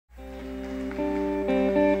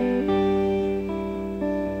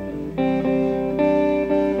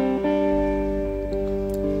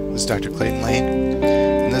is Dr. Clayton Lane.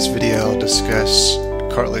 In this video I'll discuss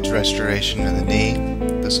cartilage restoration of the knee.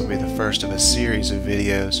 This will be the first of a series of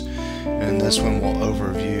videos, and in this one we'll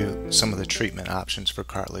overview some of the treatment options for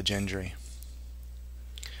cartilage injury.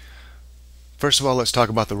 First of all, let's talk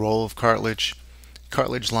about the role of cartilage.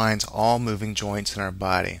 Cartilage lines all moving joints in our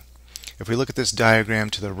body. If we look at this diagram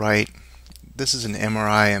to the right, this is an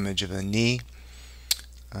MRI image of the knee.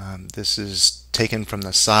 This is taken from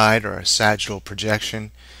the side or a sagittal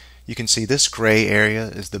projection. You can see this gray area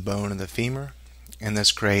is the bone of the femur, and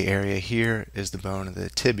this gray area here is the bone of the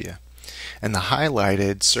tibia. And the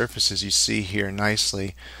highlighted surfaces you see here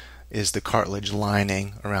nicely is the cartilage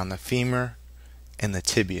lining around the femur and the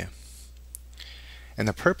tibia. And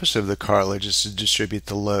the purpose of the cartilage is to distribute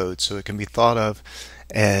the load, so it can be thought of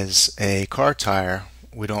as a car tire.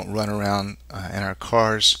 We don't run around in our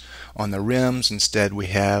cars on the rims. Instead, we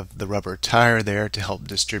have the rubber tire there to help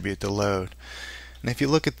distribute the load. And if you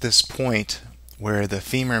look at this point where the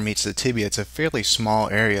femur meets the tibia, it's a fairly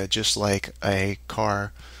small area, just like a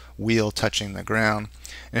car wheel touching the ground.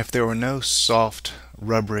 And if there were no soft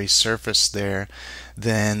rubbery surface there,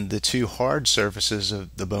 then the two hard surfaces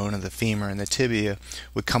of the bone of the femur and the tibia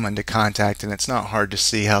would come into contact, and it's not hard to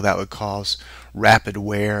see how that would cause rapid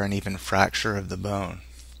wear and even fracture of the bone.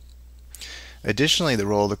 Additionally, the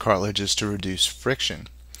role of the cartilage is to reduce friction.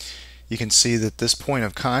 You can see that this point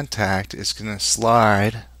of contact is going to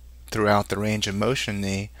slide throughout the range of motion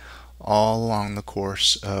knee all along the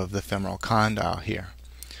course of the femoral condyle here.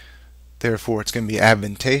 Therefore, it's going to be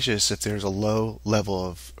advantageous if there's a low level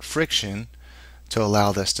of friction to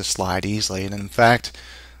allow this to slide easily. And in fact,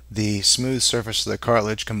 the smooth surface of the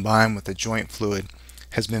cartilage combined with the joint fluid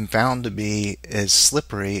has been found to be as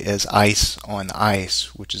slippery as ice on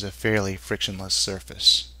ice, which is a fairly frictionless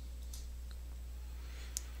surface.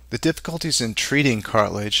 The difficulties in treating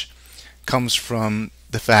cartilage comes from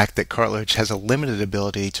the fact that cartilage has a limited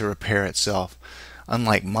ability to repair itself.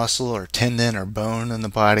 Unlike muscle or tendon or bone in the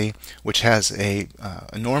body, which has a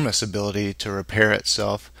enormous ability to repair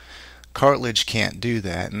itself, cartilage can't do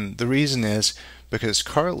that. And the reason is because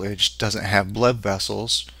cartilage doesn't have blood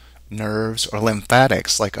vessels, nerves, or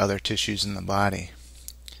lymphatics like other tissues in the body.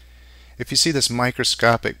 If you see this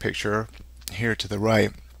microscopic picture here to the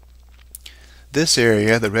right, this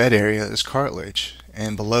area, the red area, is cartilage,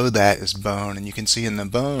 and below that is bone. And you can see in the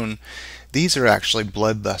bone, these are actually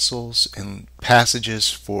blood vessels and passages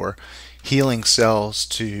for healing cells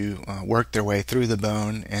to work their way through the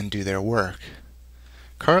bone and do their work.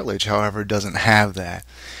 Cartilage, however, doesn't have that,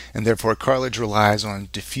 and therefore cartilage relies on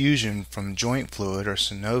diffusion from joint fluid or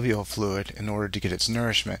synovial fluid in order to get its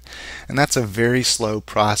nourishment. And that's a very slow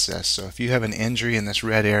process. So if you have an injury in this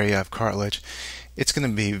red area of cartilage, it's going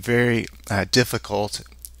to be very difficult,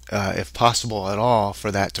 if possible at all,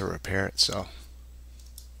 for that to repair itself.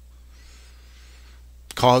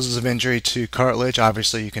 Causes of injury to cartilage: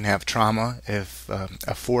 obviously you can have trauma. If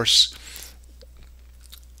a force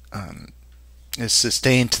is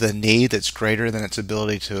sustained to the knee that's greater than its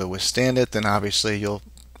ability to withstand it, then obviously you'll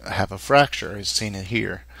have a fracture, as seen in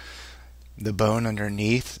here. The bone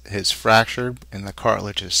underneath is fractured and the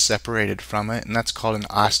cartilage is separated from it, and that's called an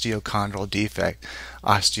osteochondral defect.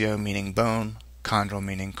 Osteo meaning bone, chondral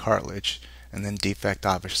meaning cartilage, and then defect,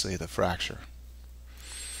 obviously, the fracture.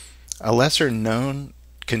 A lesser known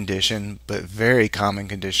condition, but very common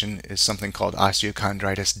condition, is something called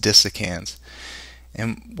osteochondritis dissecans.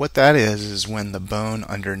 And what that is when the bone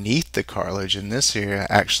underneath the cartilage in this area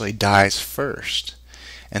actually dies first.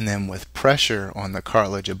 And then with pressure on the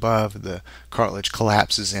cartilage above, the cartilage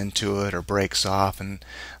collapses into it or breaks off, and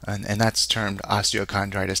that's termed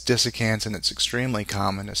osteochondritis dissecans, and it's extremely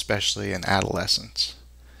common, especially in adolescents.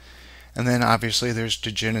 And then obviously there's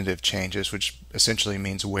degenerative changes, which essentially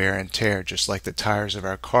means wear and tear. Just like the tires of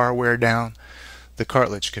our car wear down, the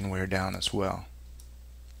cartilage can wear down as well.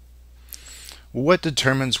 What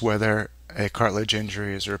determines whether a cartilage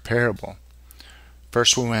injury is repairable?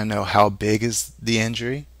 First, we want to know how big is the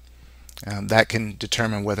injury. That can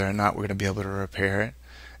determine whether or not we're going to be able to repair it.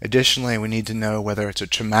 Additionally, we need to know whether it's a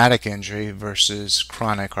traumatic injury versus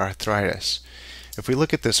chronic arthritis. If we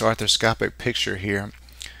look at this arthroscopic picture here,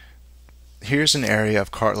 here's an area of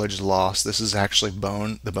cartilage loss. This is actually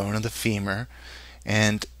the bone of the femur,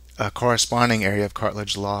 and a corresponding area of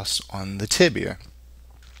cartilage loss on the tibia.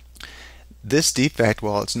 This defect,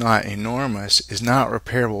 while it's not enormous, is not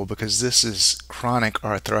repairable because this is chronic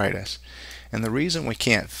arthritis. And the reason we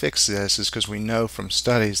can't fix this is because we know from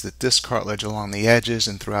studies that this cartilage along the edges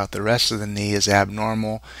and throughout the rest of the knee is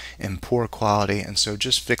abnormal and poor quality, and so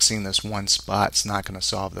just fixing this one spot is not going to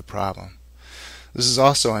solve the problem. This is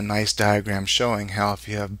also a nice diagram showing how if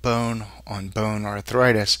you have bone-on-bone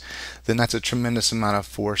arthritis, then that's a tremendous amount of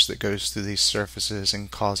force that goes through these surfaces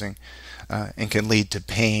and causing and can lead to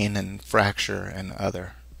pain and fracture and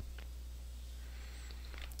other.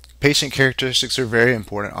 Patient characteristics are very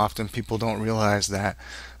important. Often people don't realize that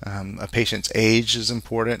a patient's age is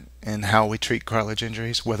important in how we treat cartilage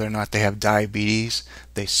injuries, whether or not they have diabetes,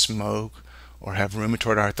 they smoke, or have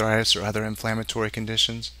rheumatoid arthritis or other inflammatory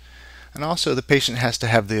conditions. And also the patient has to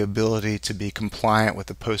have the ability to be compliant with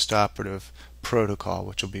the postoperative protocol,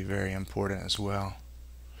 which will be very important as well.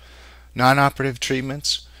 Non-operative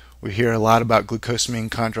treatments. We hear a lot about glucosamine,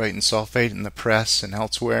 chondrocyte, and sulfate in the press and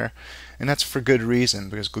elsewhere, and that's for good reason,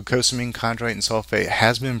 because glucosamine, chondrocyte, and sulfate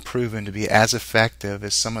has been proven to be as effective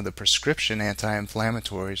as some of the prescription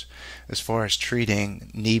anti-inflammatories as far as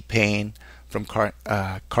treating knee pain from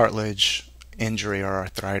cartilage injury or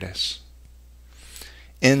arthritis.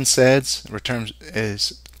 NSAIDs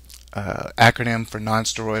is acronym for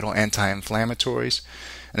non-steroidal anti-inflammatories.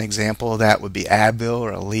 An example of that would be Advil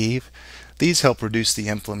or Aleve. These help reduce the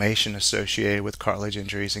inflammation associated with cartilage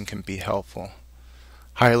injuries and can be helpful.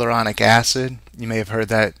 Hyaluronic acid, you may have heard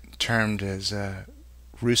that termed as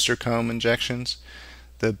rooster comb injections.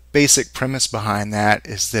 The basic premise behind that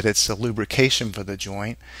is that it's a lubrication for the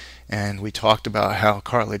joint, and we talked about how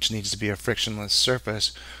cartilage needs to be a frictionless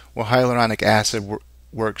surface. Well, hyaluronic acid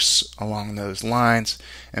works along those lines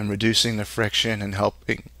and reducing the friction and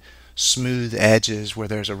helping smooth edges where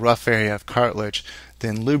there's a rough area of cartilage.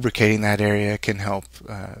 Then lubricating that area can help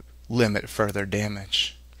limit further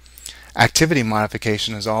damage. Activity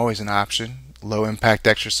modification is always an option. Low impact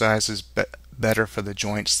exercise is better for the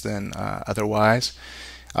joints than otherwise.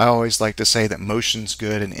 I always like to say that motion's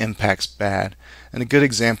good and impact's bad. And a good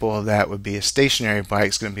example of that would be a stationary bike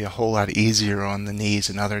is going to be a whole lot easier on the knees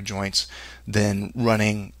and other joints than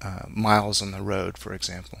running miles on the road, for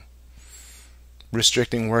example.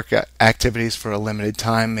 Restricting work activities for a limited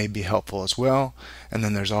time may be helpful as well. And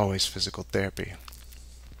then there's always physical therapy.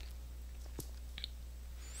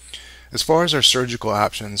 As far as our surgical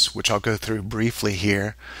options, which I'll go through briefly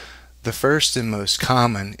here, the first and most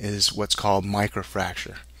common is what's called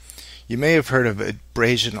microfracture. You may have heard of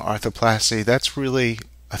abrasion arthroplasty. That's really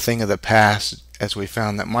a thing of the past, as we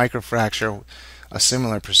found that microfracture, a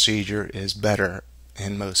similar procedure, is better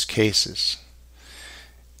in most cases.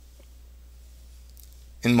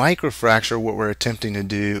 In microfracture, what we're attempting to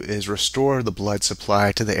do is restore the blood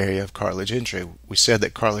supply to the area of cartilage injury. We said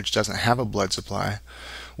that cartilage doesn't have a blood supply.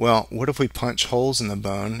 Well, what if we punch holes in the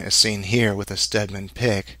bone, as seen here with a Stedman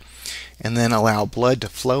pick, and then allow blood to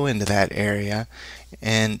flow into that area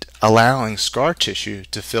and allowing scar tissue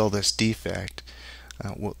to fill this defect?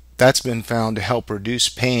 That's been found to help reduce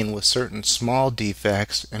pain with certain small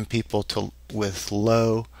defects in people with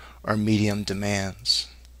low or medium demands.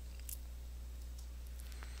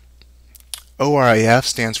 ORIF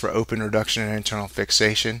stands for open reduction and internal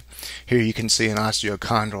fixation. Here you can see an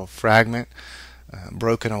osteochondral fragment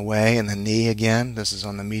broken away in the knee again. This is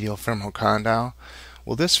on the medial femoral condyle.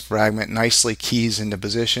 Well, this fragment nicely keys into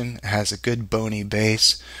position, has a good bony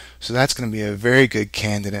base, so that's going to be a very good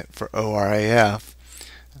candidate for ORIF.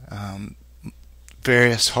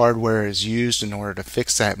 Various hardware is used in order to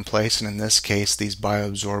fix that in place, and in this case these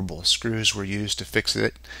bioabsorbable screws were used to fix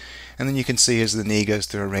it. And then you can see as the knee goes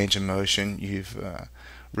through a range of motion, you've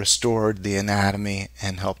restored the anatomy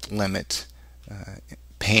and helped limit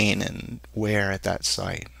pain and wear at that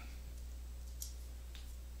site.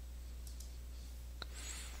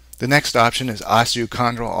 The next option is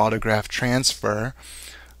osteochondral autograft transfer,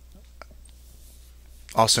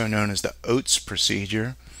 also known as the OATs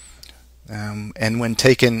procedure. And when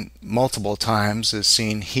taken multiple times, as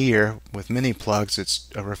seen here with mini plugs, it's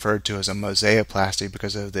referred to as a mosaicoplasty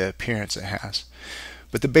because of the appearance it has.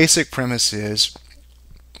 But the basic premise is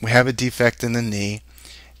we have a defect in the knee,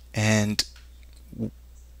 and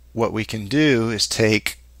what we can do is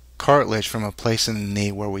take cartilage from a place in the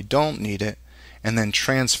knee where we don't need it and then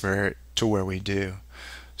transfer it to where we do.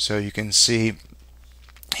 So you can see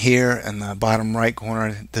here in the bottom right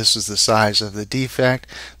corner, this is the size of the defect.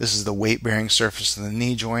 This is the weight-bearing surface of the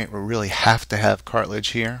knee joint. We really have to have cartilage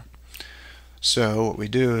here. So what we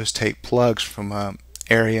do is take plugs from an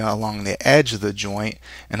area along the edge of the joint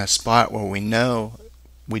in a spot where we know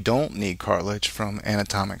we don't need cartilage from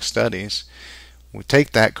anatomic studies. We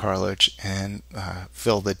take that cartilage and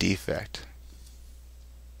fill the defect.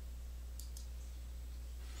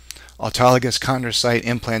 Autologous chondrocyte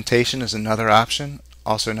implantation is another option,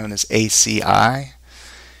 also known as ACI.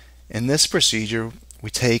 In this procedure, we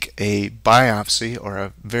take a biopsy or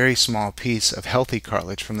a very small piece of healthy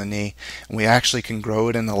cartilage from the knee, and we actually can grow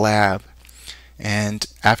it in the lab. And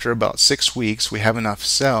after about 6 weeks, we have enough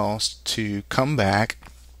cells to come back,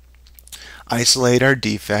 isolate our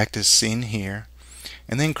defect as seen here,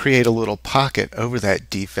 and then create a little pocket over that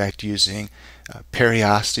defect using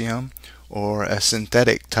periosteum or a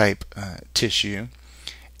synthetic type tissue.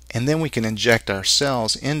 And then we can inject our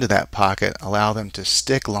cells into that pocket, allow them to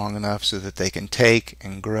stick long enough so that they can take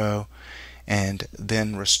and grow, and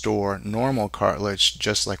then restore normal cartilage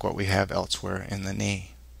just like what we have elsewhere in the knee.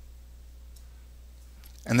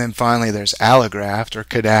 And then finally there's allograft or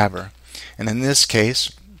cadaver. And in this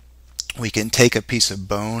case, we can take a piece of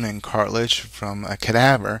bone and cartilage from a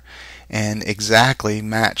cadaver and exactly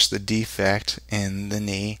match the defect in the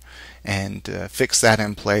knee and fix that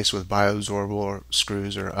in place with bioabsorbable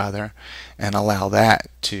screws or other, and allow that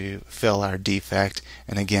to fill our defect.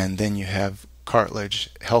 And again, then you have cartilage,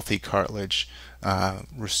 healthy cartilage,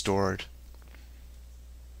 restored.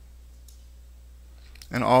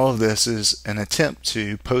 And all of this is an attempt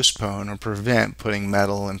to postpone or prevent putting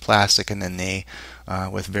metal and plastic in the knee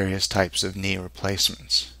with various types of knee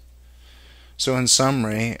replacements. So in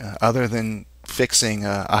summary, other than fixing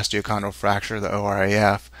osteochondral fracture, the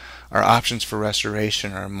ORIF, our options for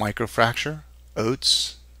restoration are microfracture,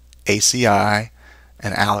 OATs, ACI,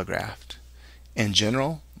 and allograft. In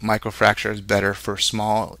general, microfracture is better for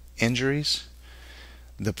small injuries.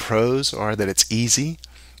 The pros are that it's easy.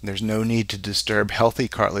 There's no need to disturb healthy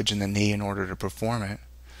cartilage in the knee in order to perform it.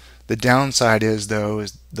 The downside is, though,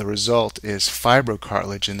 is the result is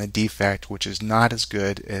fibrocartilage in the defect, which is not as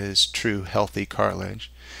good as true healthy cartilage.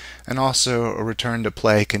 And also, a return to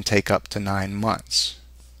play can take up to 9 months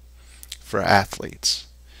for athletes.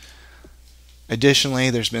 Additionally,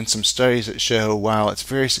 there's been some studies that show while it's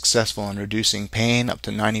very successful in reducing pain up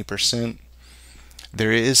to 90%,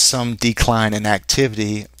 there is some decline in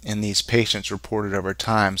activity in these patients reported over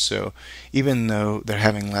time. So even though they're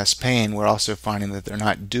having less pain, we're also finding that they're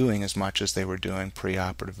not doing as much as they were doing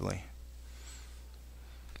preoperatively.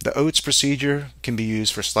 The OATs procedure can be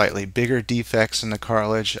used for slightly bigger defects in the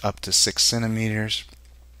cartilage, up to 6 centimeters.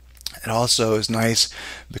 It also is nice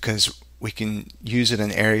because we can use it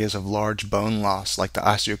in areas of large bone loss, like the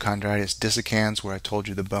osteochondritis dissecans, where I told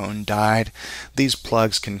you the bone died. These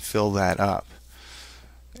plugs can fill that up.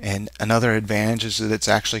 And another advantage is that it's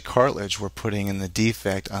actually cartilage we're putting in the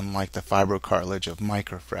defect, unlike the fibrocartilage of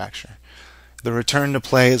microfracture. The return to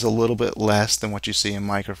play is a little bit less than what you see in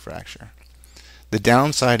microfracture. The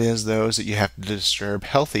downside is, though, is that you have to disturb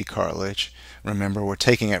healthy cartilage. Remember, we're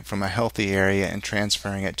taking it from a healthy area and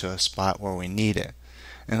transferring it to a spot where we need it.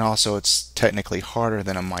 And also, it's technically harder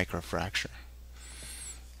than a microfracture.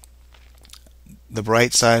 The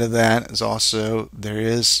bright side of that is also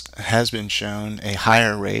has been shown a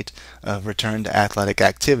higher rate of return to athletic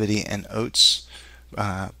activity in OATs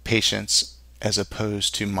patients as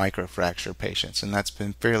opposed to microfracture patients, and that's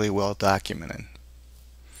been fairly well documented.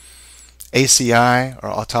 ACI, or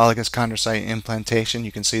autologous chondrocyte implantation,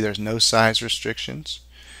 you can see there's no size restrictions.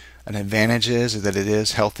 An advantage is that it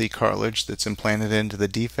is healthy cartilage that's implanted into the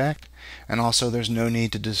defect, and also there's no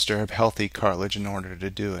need to disturb healthy cartilage in order to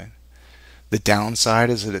do it. The downside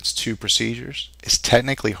is that it's 2 procedures. It's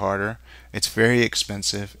technically harder, it's very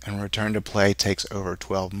expensive, and return to play takes over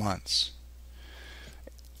 12 months.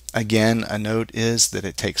 Again, a note is that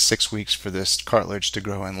it takes 6 weeks for this cartilage to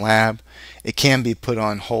grow in lab. It can be put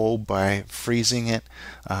on hold by freezing it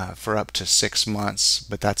for up to 6 months,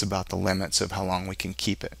 but that's about the limits of how long we can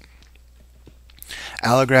keep it.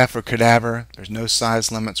 Allograft or cadaver, there's no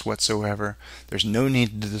size limits whatsoever. There's no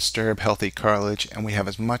need to disturb healthy cartilage, and we have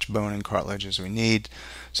as much bone and cartilage as we need.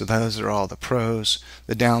 So those are all the pros.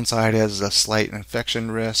 The downside is a slight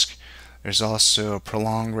infection risk. There's also a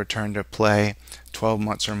prolonged return to play, 12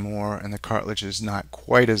 months or more, and the cartilage is not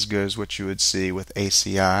quite as good as what you would see with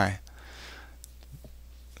ACI.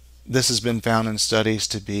 This has been found in studies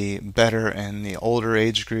to be better in the older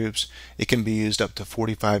age groups. It can be used up to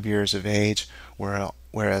 45 years of age,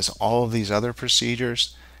 whereas all of these other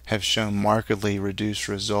procedures have shown markedly reduced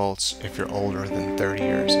results if you're older than 30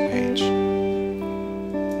 years of age.